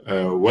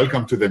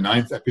Welcome to the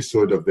ninth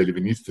episode of the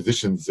Lebanese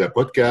Physicians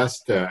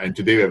Podcast. And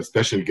today we have a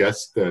special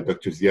guest,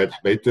 Dr. Ziad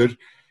Hubayter,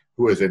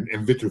 who is an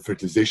in vitro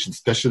fertilization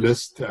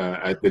specialist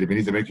at the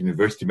Lebanese American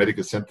University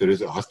Medical Center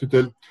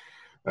Hospital.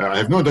 I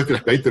have known Dr.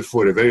 Hubayter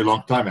for a very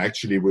long time.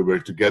 Actually, we were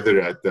together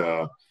at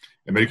the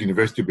American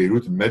University of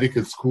Beirut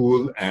Medical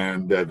School,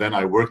 and then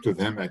I worked with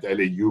him at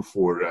LAU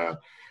for a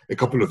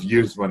couple of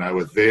years when I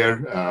was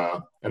there.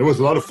 And it was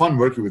a lot of fun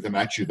working with him,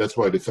 actually. That's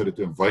why I decided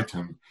to invite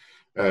him.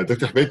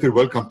 Dr. Hubayter,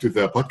 welcome to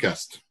the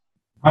podcast.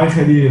 Hi,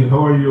 Khalil.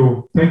 How are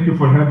you? Thank you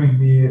for having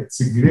me. It's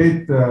a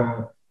great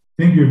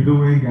thing you're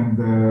doing,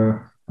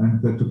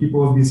 and to keep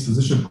all these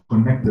physicians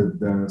connected.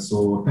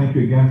 So thank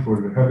you again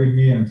for having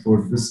me and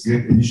for this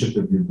great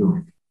initiative you're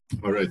doing.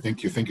 All right,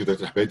 thank you,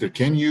 Dr. Hubayter.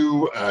 Can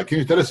you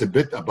tell us a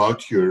bit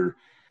about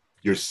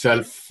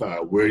yourself,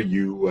 where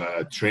you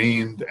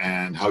trained,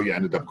 and how you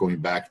ended up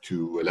going back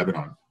to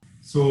Lebanon?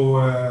 So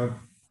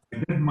I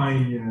did my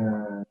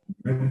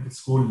medical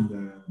school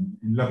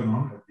in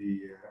Lebanon at the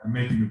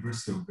American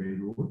University of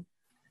Beirut.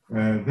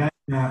 Then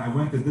I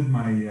went and did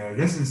my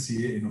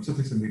residency in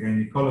obstetrics and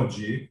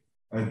gynecology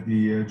at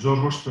the George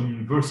Washington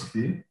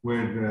University,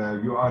 where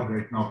you are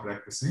right now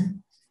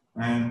practicing.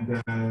 And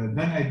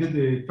then I did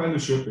a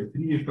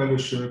 3-year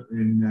fellowship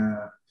in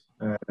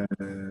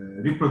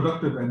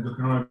reproductive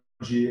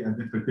endocrinology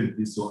and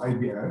infertility, so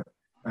IVF,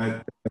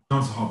 at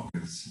Johns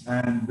Hopkins.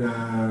 And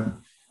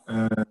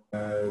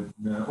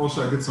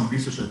also I did some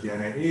research at the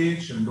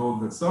NIH and all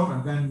that stuff.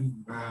 And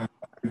then I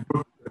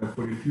worked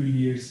for a few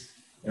years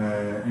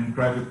in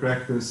private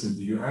practice in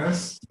the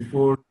US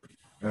before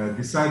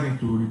deciding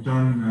to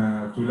return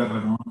to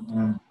Lebanon.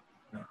 And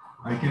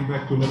I came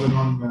back to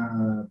Lebanon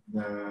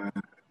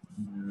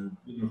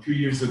a few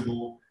years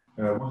ago.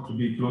 Want to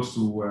be close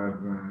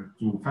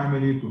to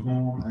family, to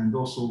home, and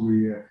also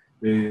a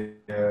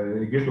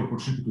great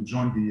opportunity to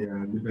join the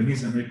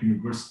Lebanese American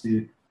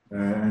University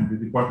and the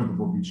Department of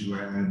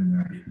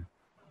OBGYN here.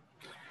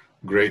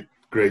 Great.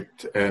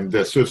 And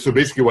so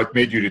basically what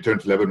made you return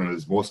to Lebanon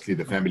is mostly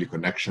the family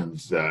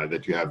connections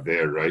that you have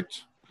there,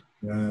 right?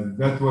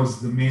 That was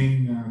the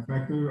main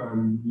factor,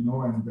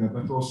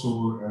 but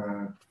also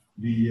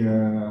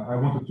I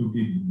wanted to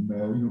be,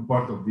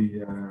 part of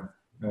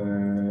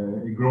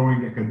a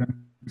growing academic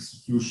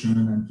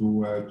institution, and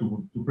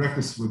to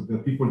practice with the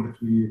people that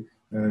we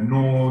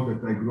know,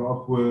 that I grew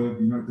up with.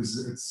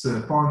 It's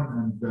fun,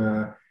 and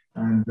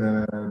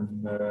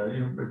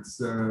it's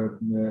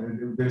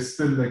there's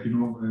still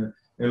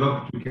a lot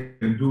that we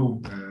can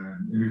do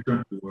in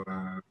return to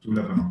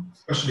Lebanon,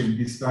 especially in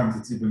these times.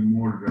 It's even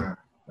more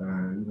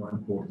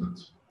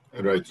important.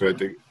 Right,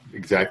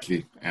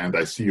 exactly. And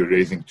I see you're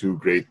raising two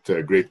great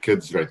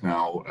kids right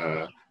now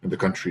in the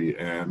country.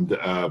 And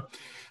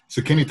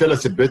so can you tell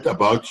us a bit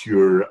about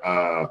your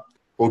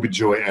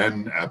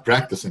OBGYN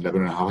practice in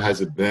Lebanon? How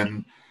has it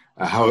been?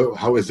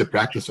 How is the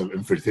practice of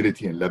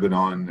infertility in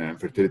Lebanon and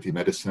fertility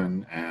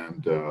medicine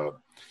and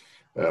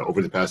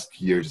over the past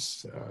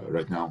years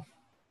right now?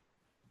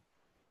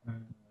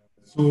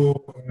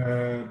 So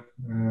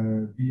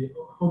the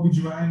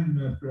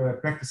OBGYN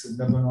practice in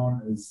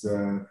Lebanon is,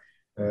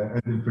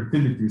 and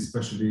infertility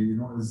especially,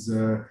 is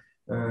a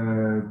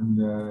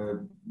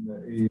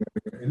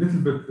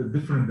little bit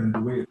different than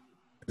the way it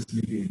is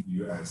maybe in the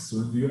US. So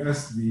in the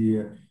US,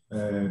 the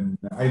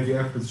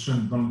IVF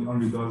physician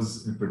only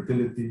does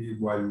infertility,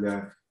 while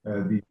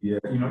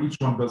each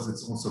one does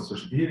its own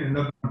subspecialty. Here in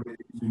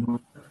Lebanon,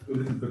 a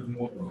little bit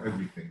more of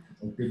everything.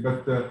 Okay,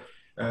 but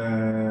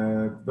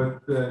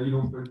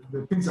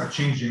the things are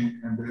changing,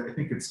 and I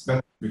think it's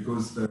better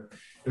because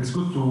it's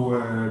good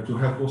to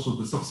have also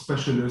the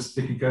subspecialists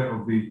taking care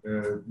of the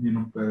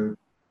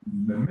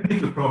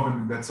medical problem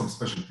in that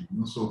subspecialty.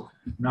 So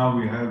now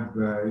we have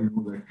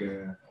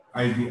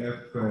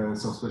IVF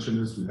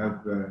subspecialists, we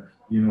have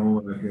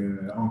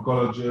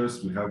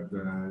oncologists, we have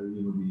the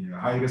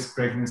high risk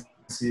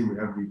pregnancy, we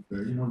have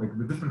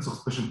the different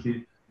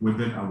subspecialty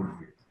within our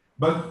field.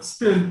 But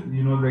still,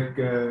 we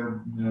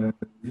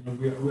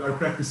are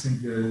practicing.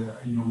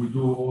 We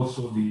do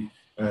also the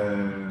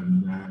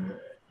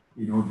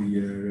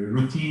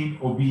routine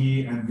OB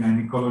and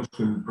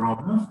gynecological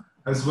problem,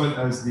 as well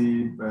as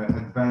the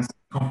advanced,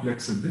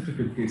 complex, and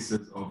difficult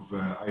cases of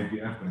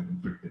IVF and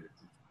infertility.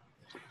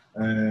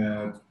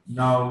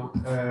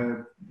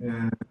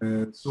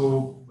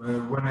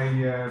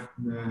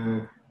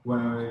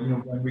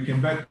 When we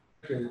came back,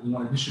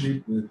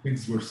 initially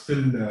things were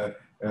still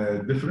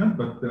different,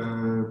 but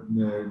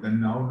then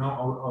now,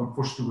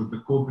 unfortunately, with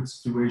the COVID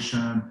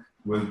situation,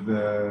 with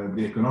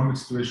the economic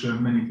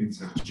situation, many things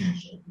have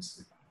changed,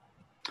 obviously.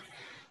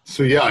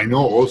 So yeah, I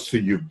know also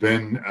you've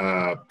been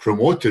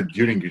promoted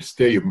during your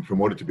stay. You've been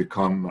promoted to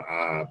become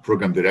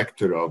program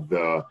director of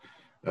the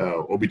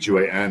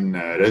OBGYN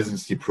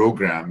residency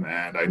program,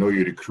 and I know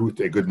you recruit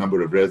a good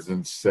number of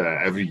residents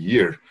every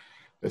year.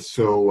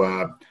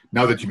 So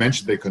now that you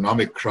mentioned the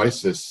economic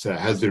crisis,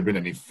 has there been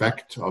an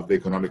effect of the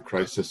economic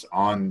crisis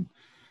on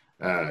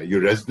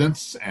your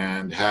residents,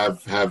 and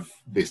have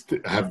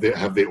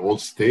they all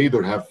stayed,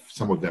 or have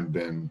some of them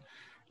been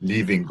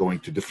leaving, going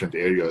to different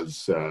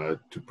areas to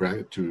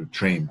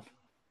train?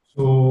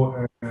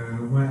 So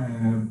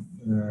when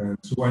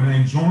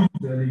I joined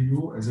the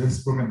LEU as a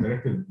health program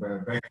director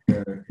back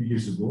a few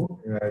years ago,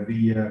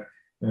 we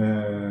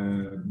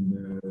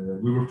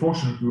were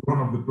fortunate. We were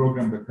one of the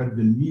programs that had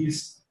the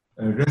least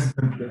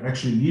resident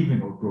actually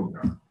leaving our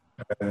program.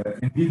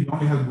 Indeed, we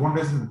only had one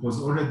resident that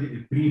was already a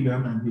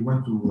prelim and he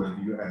went to the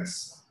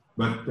US.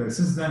 But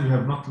since then, we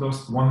have not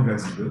lost one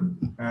resident,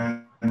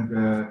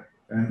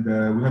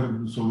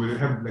 we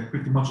have like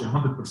pretty much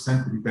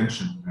 100%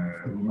 retention,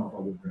 of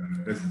our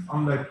residents,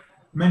 unlike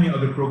many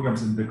other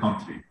programs in the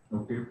country.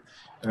 Okay,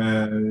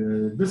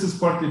 this is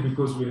partly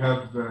because we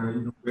have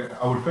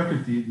our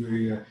faculty.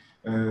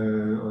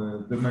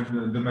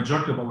 The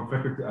majority of our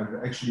faculty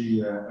are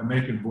actually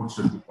American board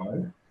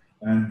certified,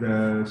 and we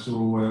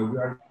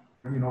are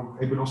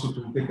able also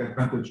to take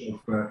advantage of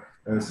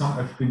some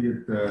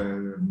affiliate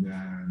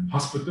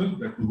hospital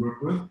that we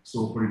work with.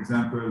 So, for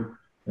example,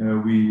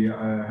 we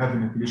have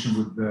an affiliation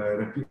with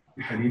the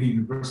Hariri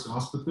University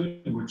Hospital,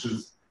 which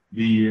is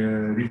the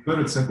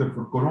referral center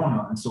for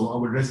Corona. And so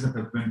our residents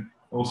have been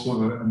also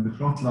on the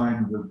front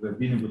line with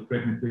dealing with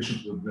pregnant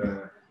patients with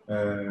the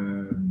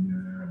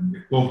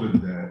COVID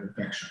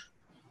infection.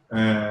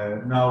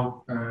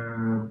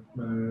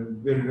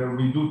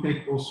 We do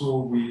take also,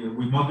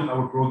 we model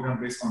our program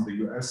based on the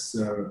US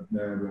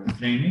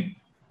training,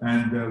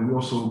 and we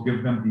also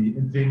give them the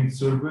in-training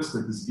service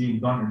that is being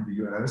done in the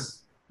US.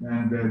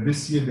 And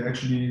this year they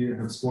actually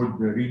have scored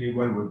really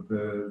well with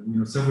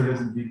several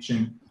residents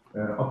reaching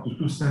up to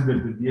 2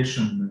 standard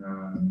deviation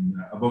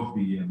above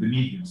the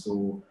median.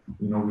 So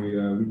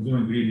we're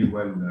doing really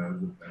well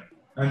with that.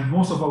 And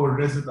most of our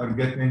residents are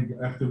getting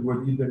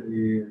afterward either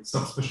a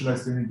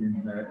subspecialized training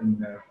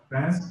in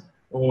France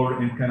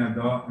or in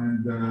Canada,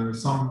 and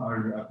some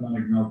are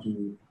applying now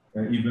to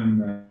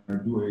even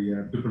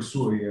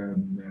pursue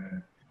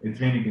a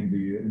training in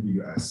the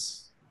US.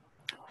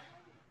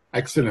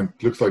 Excellent.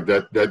 Looks like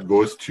that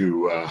goes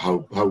to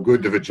how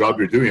good of a job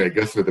you're doing, I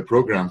guess, with the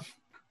program.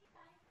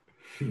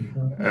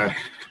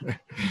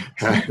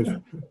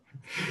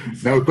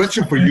 Now, a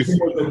question for you.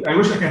 I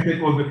wish I can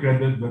take all the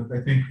credit, but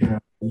I think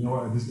as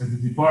the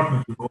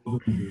department, we're all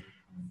doing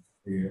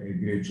a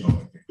great job,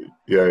 I think.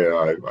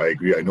 Yeah, I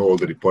agree. I know all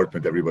the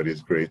department. Everybody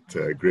is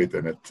great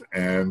in it.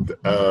 And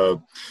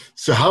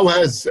so, how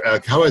has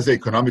the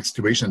economic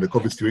situation and the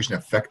COVID situation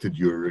affected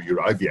your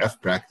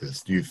IVF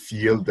practice? Do you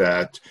feel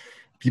that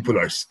people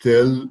are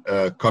still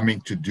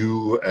coming to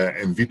do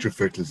in vitro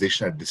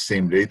fertilization at the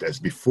same rate as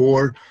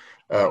before,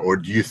 or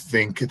do you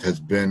think it has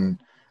been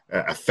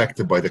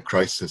affected by the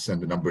crisis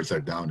and the numbers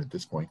are down at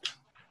this point?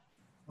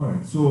 All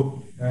right.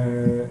 So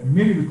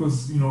maybe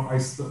because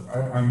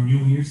I'm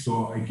new here,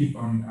 so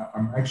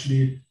I'm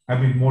actually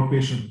having more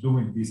patients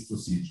doing this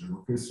procedure.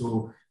 Okay.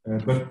 So,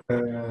 but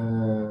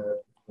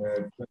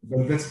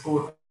that's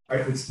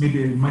it's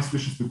maybe my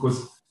situation because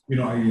I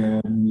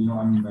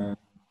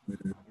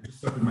just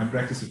started my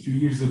practice a few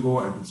years ago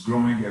and it's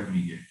growing every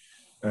year.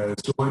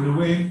 So in a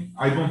way,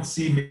 I don't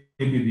see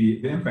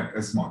maybe the impact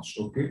as much,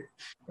 okay?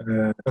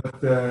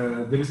 But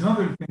there is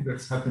another thing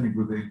that's happening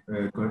with the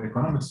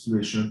economic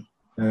situation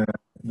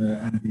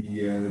and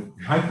the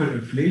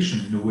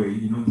hyperinflation in a way,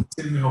 the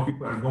same way how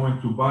people are going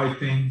to buy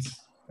things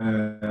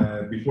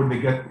before they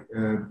get,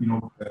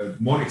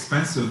 more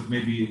expensive,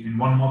 maybe in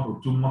 1 month or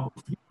 2 months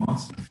or 3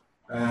 months.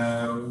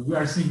 We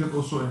are seeing that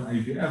also in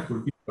IVF, where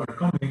people are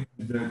coming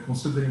and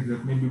considering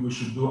that maybe we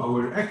should do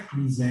our egg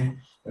freezing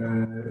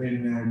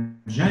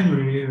in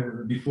January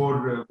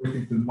before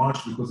waiting till March,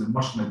 because in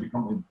March might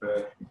become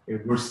a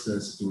worse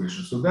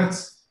situation. So that's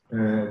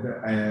the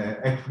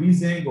egg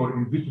freezing or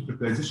in vitro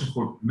fertilization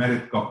for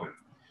married couple.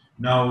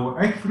 Now,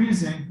 egg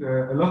freezing,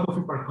 a lot of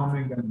people are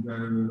coming and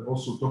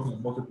also talking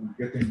about it and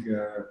getting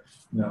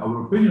our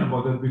opinion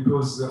about it,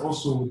 because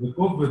also with the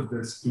COVID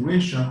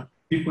situation,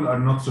 people are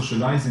not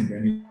socializing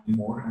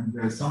anymore, and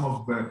some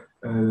of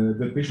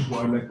the patients who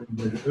are like in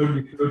the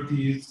early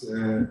 30s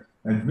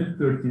and mid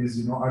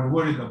 30s, are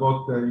worried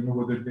about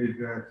whether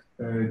they're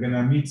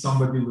gonna meet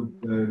somebody with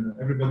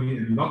everybody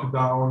in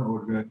lockdown or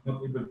not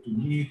able to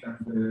meet, and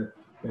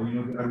they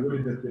are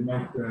worried that they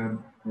might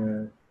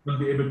not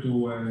be able to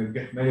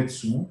get married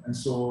soon, and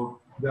so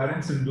they are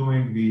interested in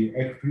doing the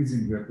egg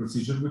freezing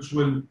procedure, which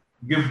will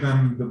give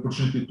them the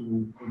opportunity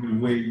to, in a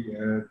way,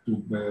 to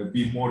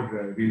be more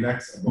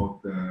relaxed about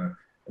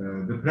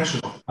the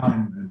pressure of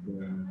time and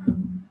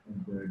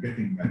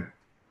getting married.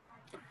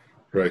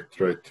 Right.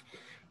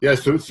 Yeah.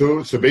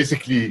 So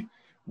basically,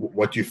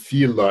 what you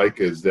feel like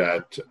is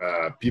that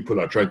people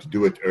are trying to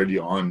do it early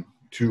on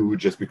too,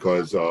 just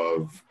because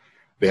of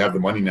they have the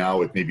money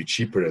now. It may be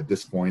cheaper at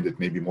this point. It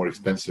may be more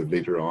expensive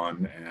later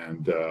on,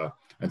 and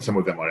some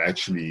of them are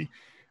actually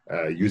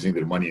using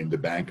their money in the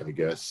bank, I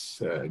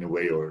guess, in a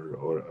way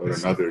or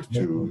another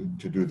to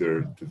do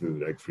their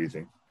egg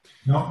freezing.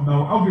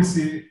 Now,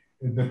 obviously,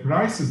 the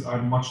prices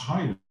are much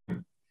higher,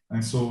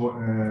 and so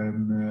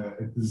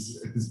it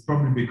is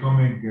probably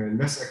becoming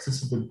less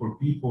accessible for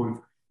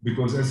people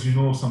because, as you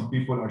know, some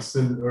people are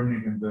still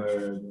earning in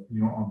the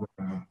on the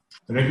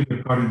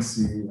regular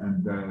currency,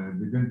 and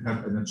they didn't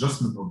have an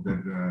adjustment of their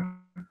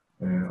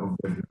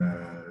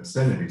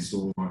salary.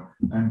 So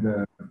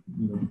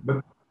but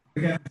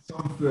again,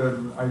 some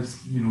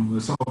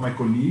of my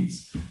colleagues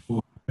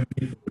who have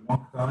been here for a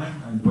long time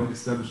and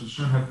well-established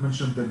have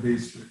mentioned that they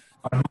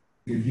are not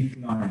a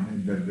decline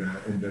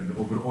in their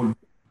overall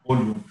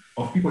volume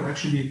of people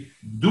actually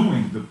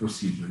doing the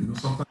procedure.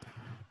 Sometimes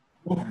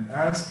go and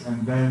ask,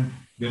 and then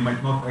they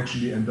might not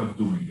actually end up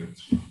doing it.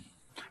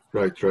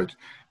 Right.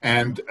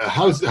 And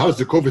how's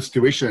the COVID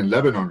situation in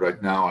Lebanon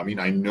right now? I mean,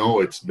 I know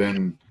it's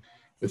been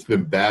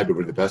bad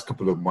over the past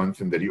couple of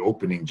months, and the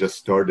reopening just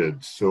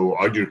started. So,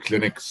 are your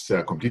clinics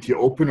completely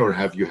open, or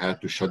have you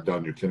had to shut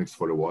down your clinics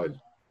for a while?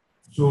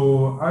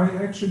 So I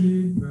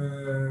actually,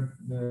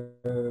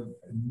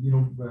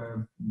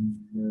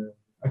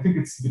 I think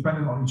it's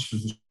dependent on each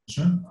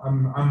physician.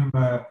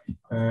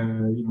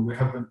 We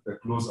haven't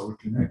closed our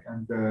clinic,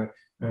 and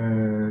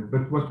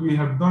but what we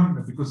have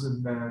done, because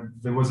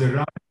there was a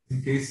rise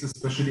in cases,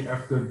 especially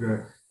after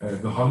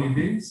the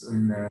holidays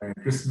and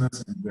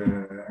Christmas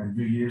and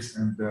New Year's,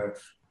 and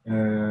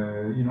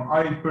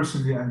I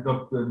personally end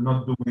up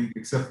not doing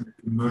except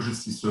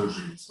emergency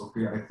surgeries.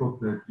 Okay, I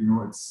thought that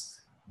it's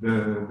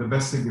the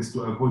best thing is to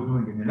avoid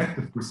doing an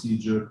elective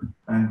procedure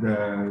and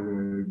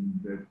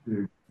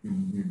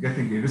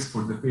getting a risk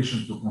for the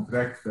patient to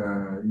contract,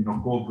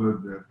 COVID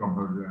from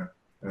her,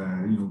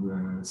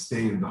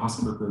 stay in the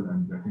hospital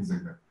and things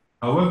like that.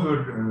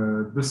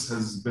 However, this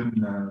has been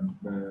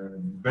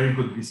very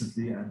good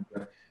recently,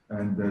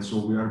 and so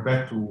we are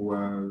back to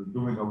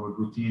doing our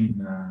routine,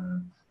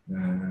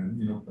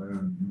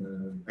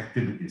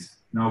 activities.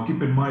 Now,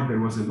 keep in mind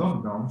there was a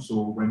lockdown, so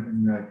when in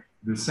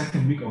the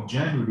second week of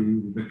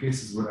January, the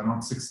cases were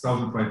around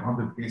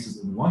 6,500 cases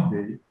in one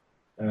day.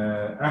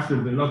 After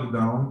the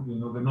lockdown,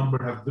 the number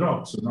have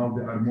dropped. So now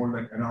they are more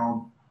like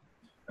around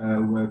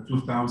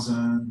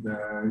 2,000,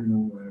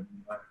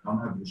 on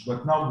average.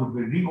 But now with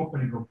the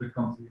reopening of the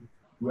country,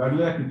 we are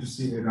likely to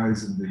see a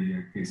rise in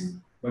the cases.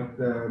 But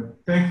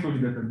thankfully,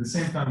 that at the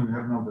same time we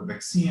have now the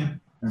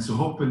vaccine, and so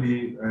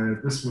hopefully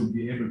this will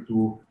be able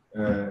to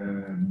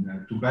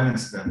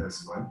balance that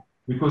as well.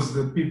 Because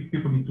the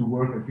people need to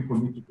work and people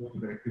need to go to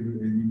the activity,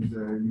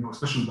 and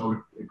especially with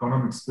our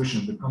economic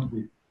situation in the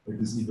country, it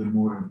is even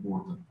more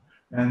important.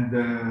 And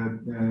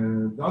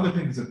the other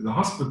thing is that the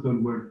hospital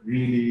were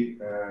really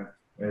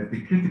at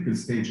the critical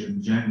stage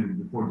in January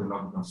before the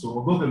lockdown. So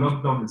although the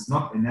lockdown is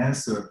not an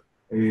answer,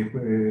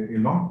 a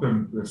long-term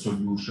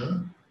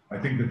solution, I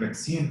think the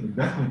vaccine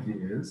definitely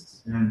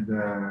is. And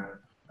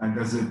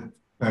as a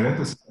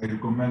parenthesis, I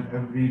recommend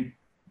every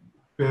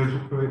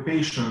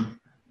patient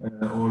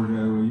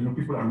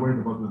people are worried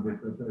about when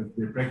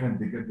they're pregnant,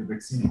 they get the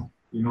vaccine.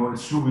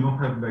 It's true we don't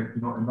have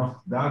enough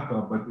data,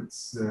 but it's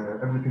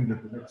everything that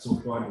we have so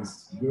far is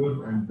good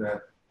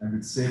and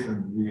it's safe. And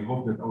we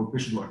hope that our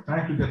patients who are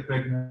trying to get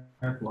pregnant,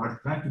 who are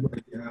trying to go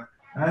IVF,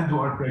 and who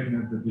are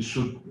pregnant, that they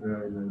should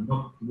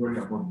not worry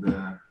about the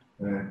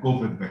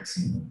COVID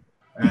vaccine.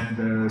 And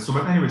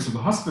but anyway, so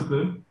the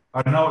hospital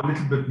are now a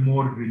little bit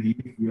more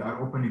relieved. We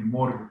are opening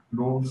more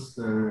closed.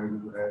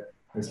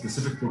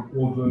 Specific for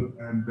COVID,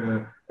 and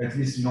at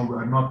least we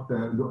are not.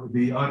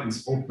 The ER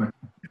is open.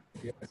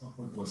 At some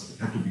point, it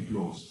had to be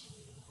closed.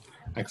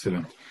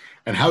 Excellent.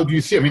 And how do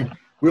you see? I mean,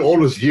 we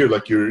always hear,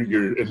 like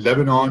you're in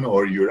Lebanon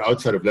or you're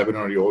outside of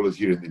Lebanon, you always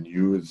hear in the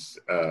news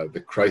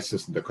the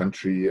crisis in the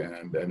country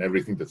and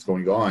everything that's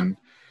going on.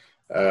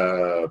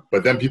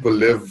 But then people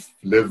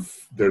live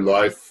their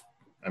life.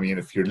 I mean,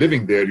 if you're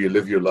living there, you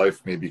live your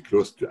life maybe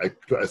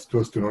as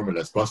close to normal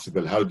as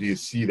possible. How do you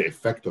see the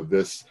effect of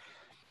this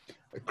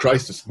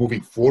crisis moving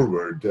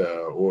forward,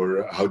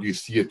 or how do you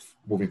see it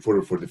moving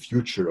forward for the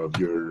future of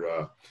your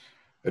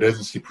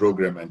residency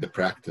program and the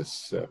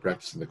practice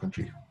in the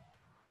country?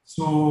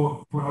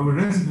 So for our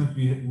resident,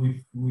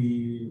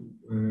 we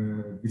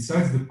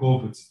besides the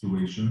COVID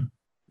situation,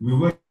 we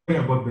worry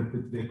about that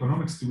if the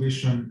economic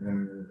situation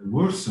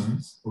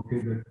worsens, okay,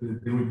 that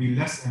there will be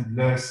less and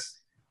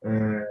less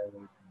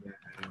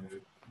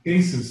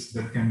cases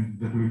that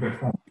we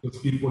perform, because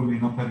people may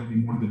not have any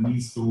more the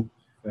means to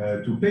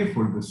pay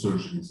for the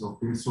surgeries.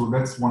 Okay, so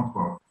that's one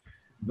part.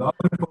 The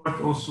other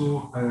part also,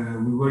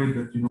 we worry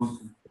that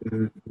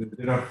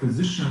there are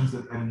physicians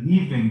that are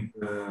leaving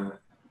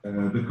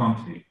the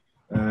country.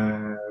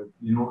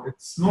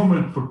 It's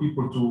normal for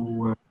people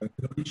to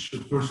each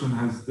person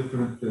has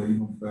different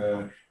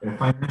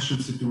financial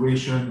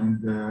situation,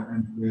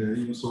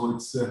 and so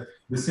it's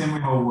the same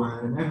way how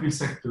in every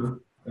sector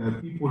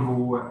people who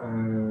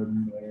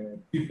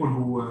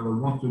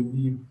want to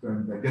leave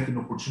and get an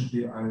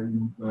opportunity are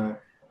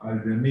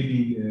maybe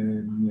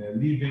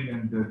leaving,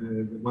 and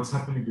what's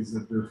happening is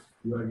that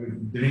we are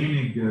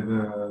draining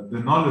the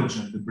knowledge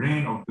and the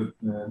brain of the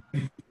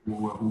people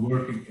who are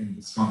working in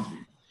this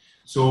country.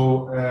 So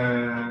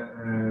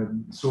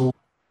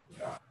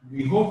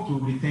we hope to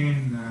retain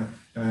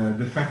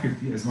the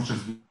faculty as much as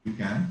we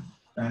can,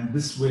 and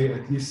this way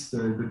at least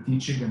the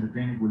teaching and the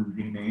training will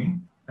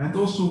remain. And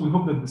also we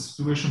hope that the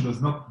situation does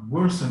not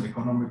worsen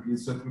economically,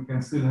 so that we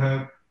can still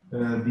have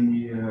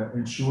the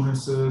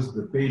insurances,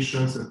 the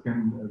patients that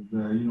can,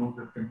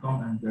 that can come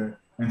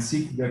and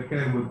seek their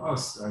care with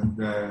us, and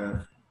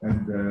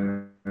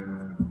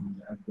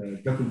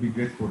that will be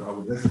great for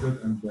our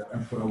resident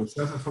and for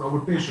ourselves and for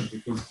our patient,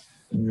 because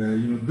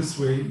this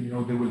way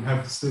they will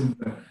have still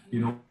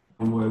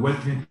a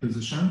well-trained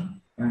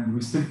physician, and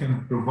we still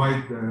can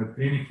provide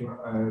training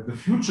for the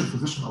future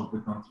physician of the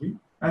country,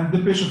 and the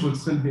patient will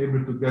still be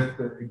able to get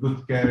a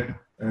good care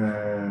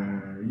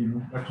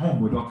at home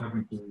without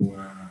having to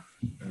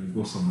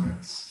go somewhere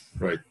else.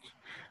 Right.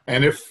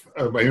 And if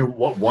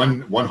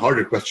one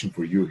harder question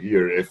for you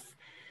here, if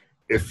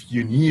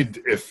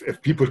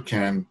people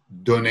can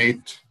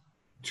donate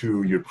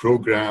to your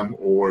program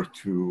or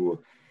to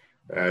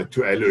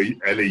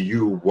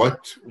LAU,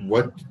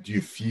 what do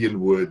you feel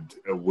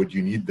would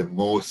you need the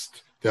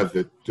most to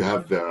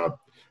have the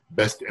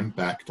best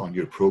impact on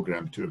your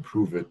program to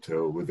improve it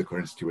with the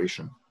current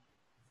situation?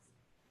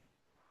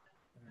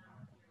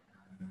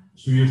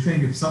 So you're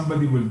saying if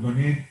somebody will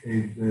donate a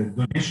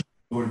donation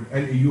for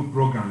LAU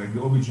program, like the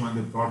OBGYN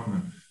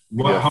department,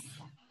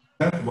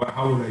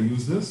 how will I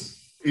use this?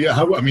 Yeah,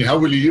 how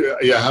will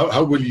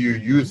you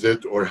use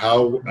it, or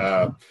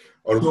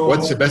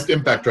what's the best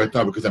impact right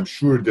now? Because I'm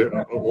sure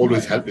there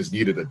always help is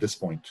needed at this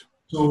point.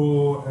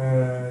 So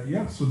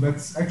so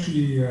that's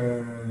actually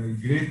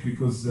great,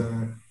 because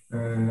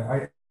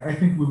I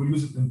think we will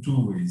use it in two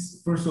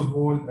ways. First of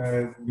all,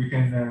 we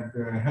can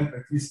help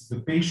at least the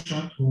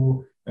patient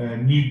who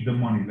need the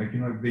money. Like,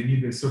 if they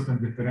need a certain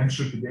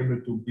differential to be able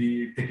to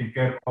be taken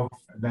care of,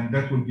 then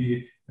that will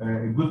be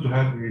good to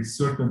have a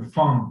certain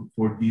fund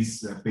for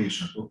these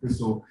patients. Okay,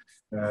 so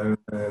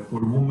for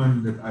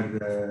women that are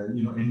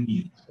in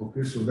need.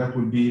 Okay, so that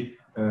will be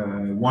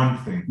one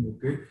thing.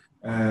 Okay,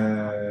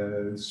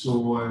 so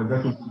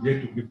that would be great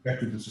to give back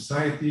to the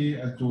society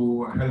and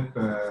to help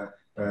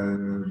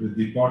the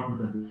department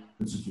and the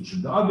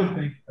institution. The other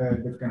thing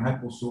that can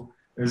help also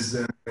is,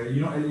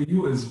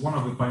 LAU is one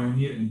of the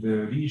pioneers in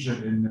the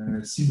region in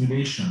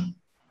simulation.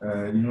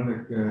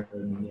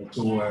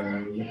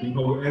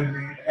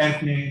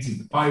 Airplanes and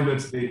the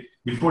pilots,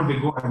 before they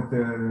go and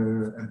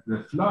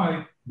fly,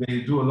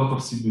 they do a lot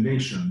of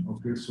simulation.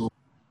 Okay, so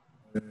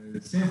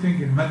same thing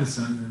in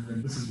medicine,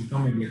 and this is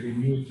becoming like a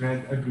new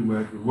trend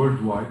everywhere,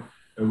 worldwide,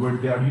 where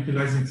they are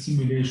utilizing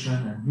simulation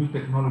and new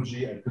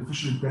technology,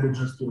 artificial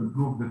intelligence, to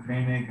improve the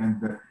training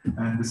and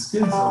the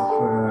skills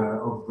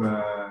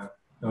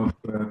of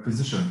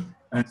physician.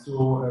 And so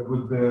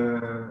with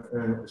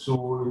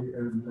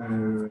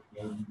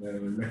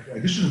like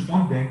additional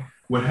funding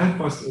will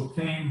help us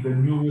obtain the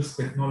newest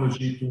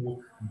technology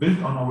to build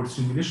on our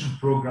simulation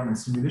program and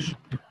simulation.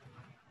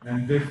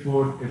 And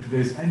therefore, if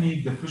there's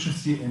any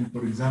deficiency in,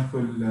 for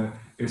example,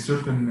 a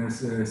certain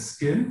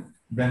skill,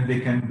 then they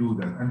can do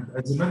that. And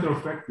as a matter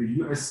of fact, the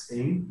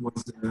USA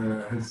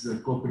has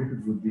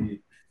cooperated with the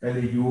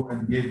LAU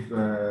and gave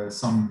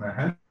some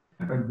help.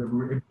 And we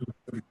were able to,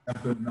 for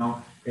example,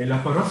 now a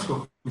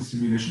laparoscopy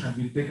simulation, and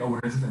we take our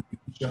residents and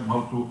teach them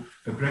how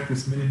to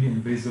practice minimally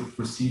invasive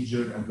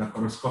procedure and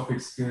laparoscopic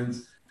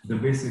skills, the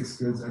basic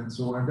skills, and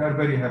so. And they're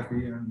very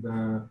happy, and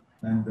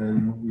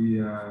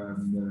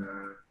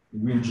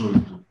we enjoy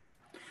it too.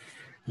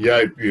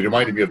 Yeah, you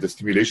reminded me of the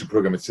stimulation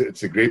program.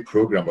 It's a great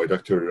program by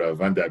Dr.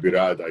 Vanda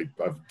Abirad.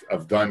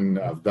 I've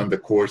done the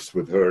course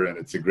with her, and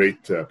it's a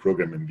great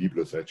program in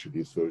Biblos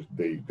actually. So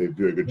they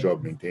do a good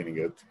job maintaining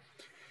it.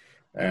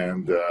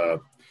 And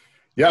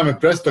I'm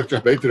impressed, Dr.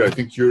 Hubayter. I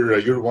think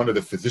you're one of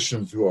the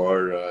physicians who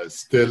are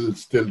still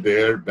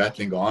there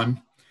battling on,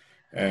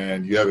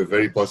 and you have a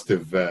very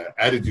positive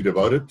attitude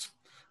about it,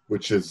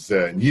 which is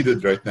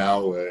needed right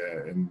now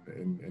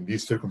in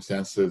these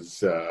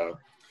circumstances.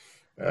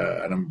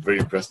 And I'm very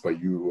impressed by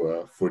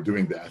you for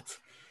doing that.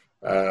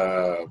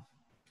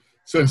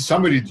 So, in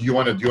summary, do you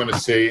want to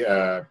say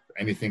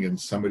anything in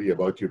summary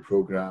about your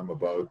program,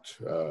 about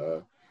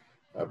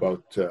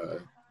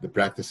the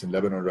practice in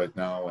Lebanon right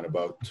now, and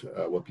about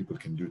what people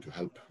can do to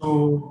help?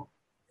 So,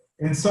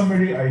 in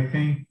summary, I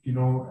think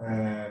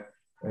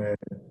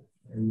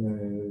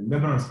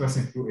Lebanon is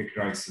passing through a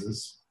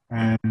crisis,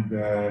 and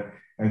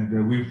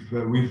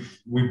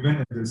we've been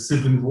in the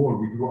civil war.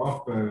 We grew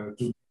up to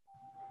the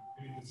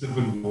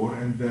civil war,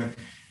 and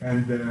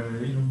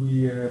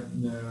we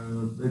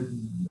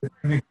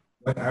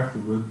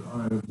afterward.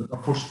 But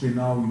unfortunately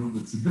now,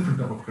 it's a different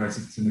type of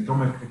crisis. It's an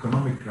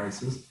economic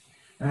crisis,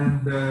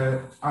 and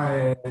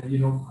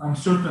I'm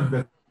certain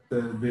that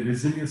the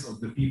resilience of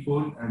the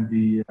people and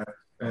the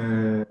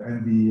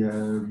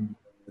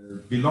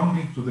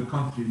belonging to the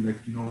country,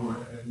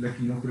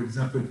 for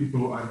example, people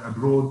who are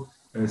abroad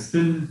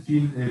still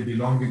feel a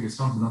belonging, a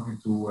strong belonging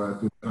to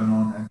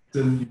Lebanon, and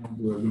still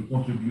will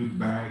contribute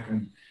back,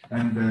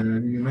 and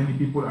many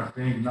people are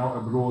staying now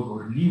abroad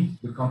or leave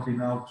the country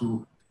now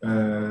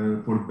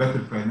for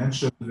better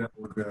financial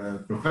or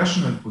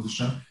professional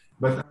position.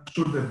 But I'm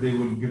sure that they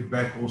will give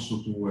back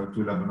also to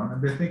Lebanon,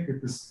 and I think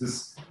it is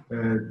this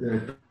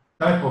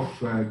type of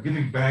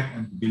giving back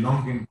and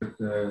belonging that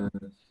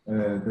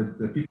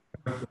the people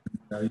have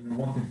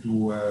wanting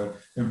to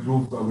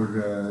improve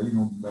our,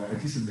 at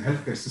least in the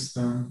healthcare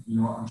system,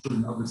 I'm sure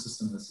in other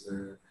systems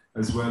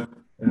as well,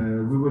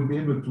 we will be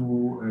able to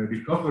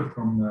recover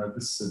from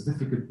this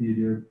difficult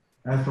period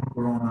and from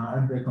Corona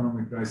and the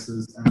economic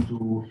crisis, and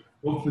to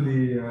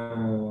hopefully,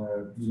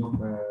 build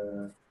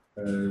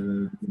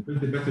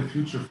a better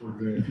future for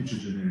the future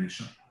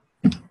generation.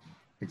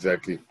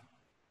 Exactly.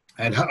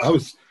 And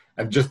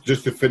and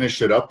just to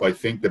finish it up, I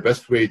think the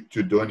best way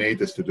to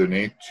donate is to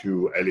donate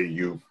to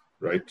LAU,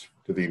 right?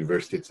 To the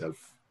university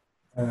itself.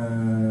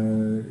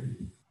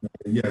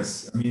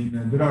 Yes, I mean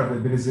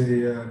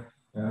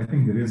I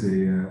think there is a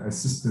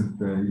assistant,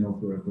 for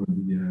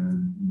the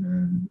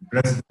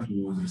president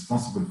who is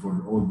responsible for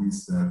all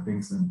these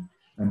things, and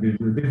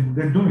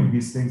they're doing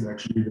these things.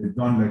 Actually, they've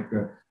done like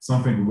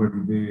something where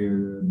they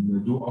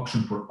do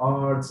auction for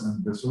arts,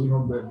 and so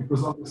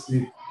because obviously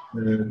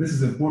this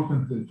is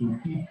important to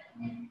keep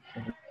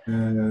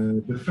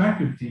the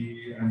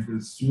faculty and the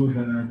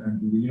student, and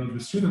the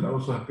student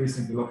also are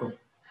facing a lot of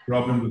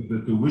problem with the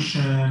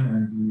tuition,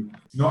 and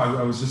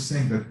I was just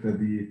saying that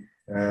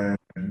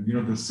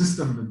the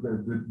system,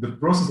 the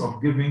process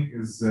of giving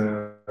is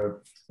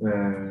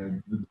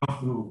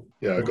through.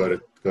 Yeah, I got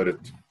it.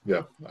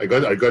 Yeah, I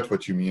got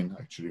what you mean,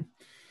 actually.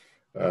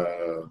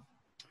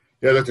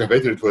 Yeah, Dr.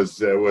 Hubayter, it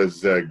was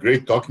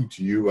great talking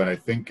to you, and I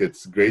think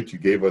it's great you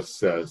gave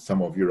us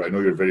some of your. I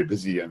know you're very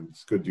busy, and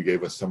it's good you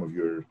gave us some of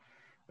your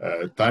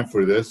time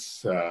for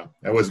this.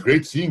 It was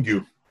great seeing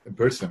you in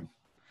person,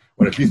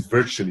 or at least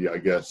virtually, I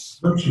guess.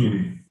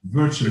 Virtually,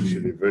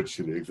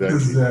 exactly.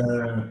 This is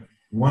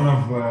one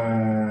of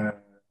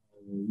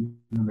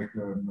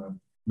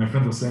my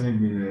friend was telling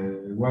me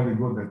a while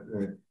ago that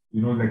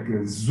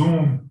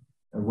Zoom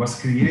was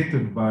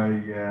created by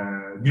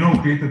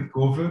who created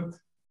COVID.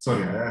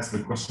 Sorry, I asked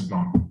the question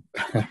wrong.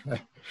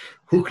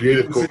 Who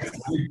created COVID?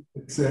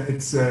 It's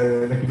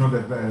like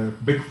the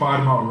big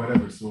pharma or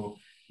whatever. So,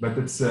 but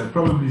it's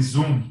probably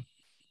Zoom.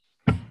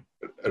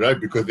 Right,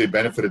 because they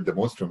benefited the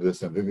most from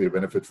this, and then they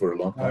benefit for a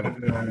long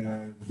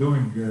time.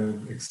 Doing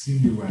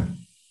extremely well.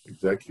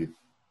 Exactly.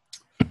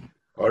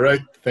 All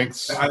right,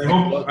 thanks.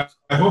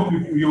 I hope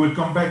you will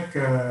come back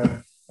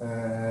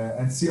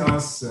and see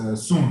us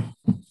soon.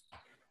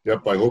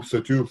 Yep, I hope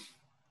so too.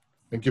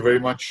 Thank you very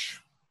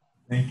much.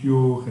 Thank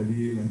you,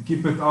 Khalil, and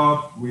keep it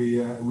up. We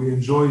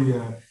enjoy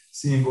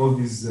seeing all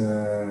these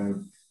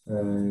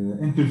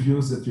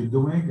interviews that you're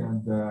doing,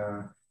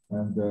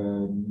 and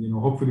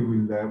hopefully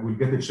we'll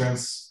get a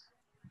chance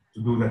to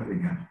do that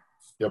again.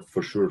 Yep,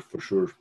 for sure.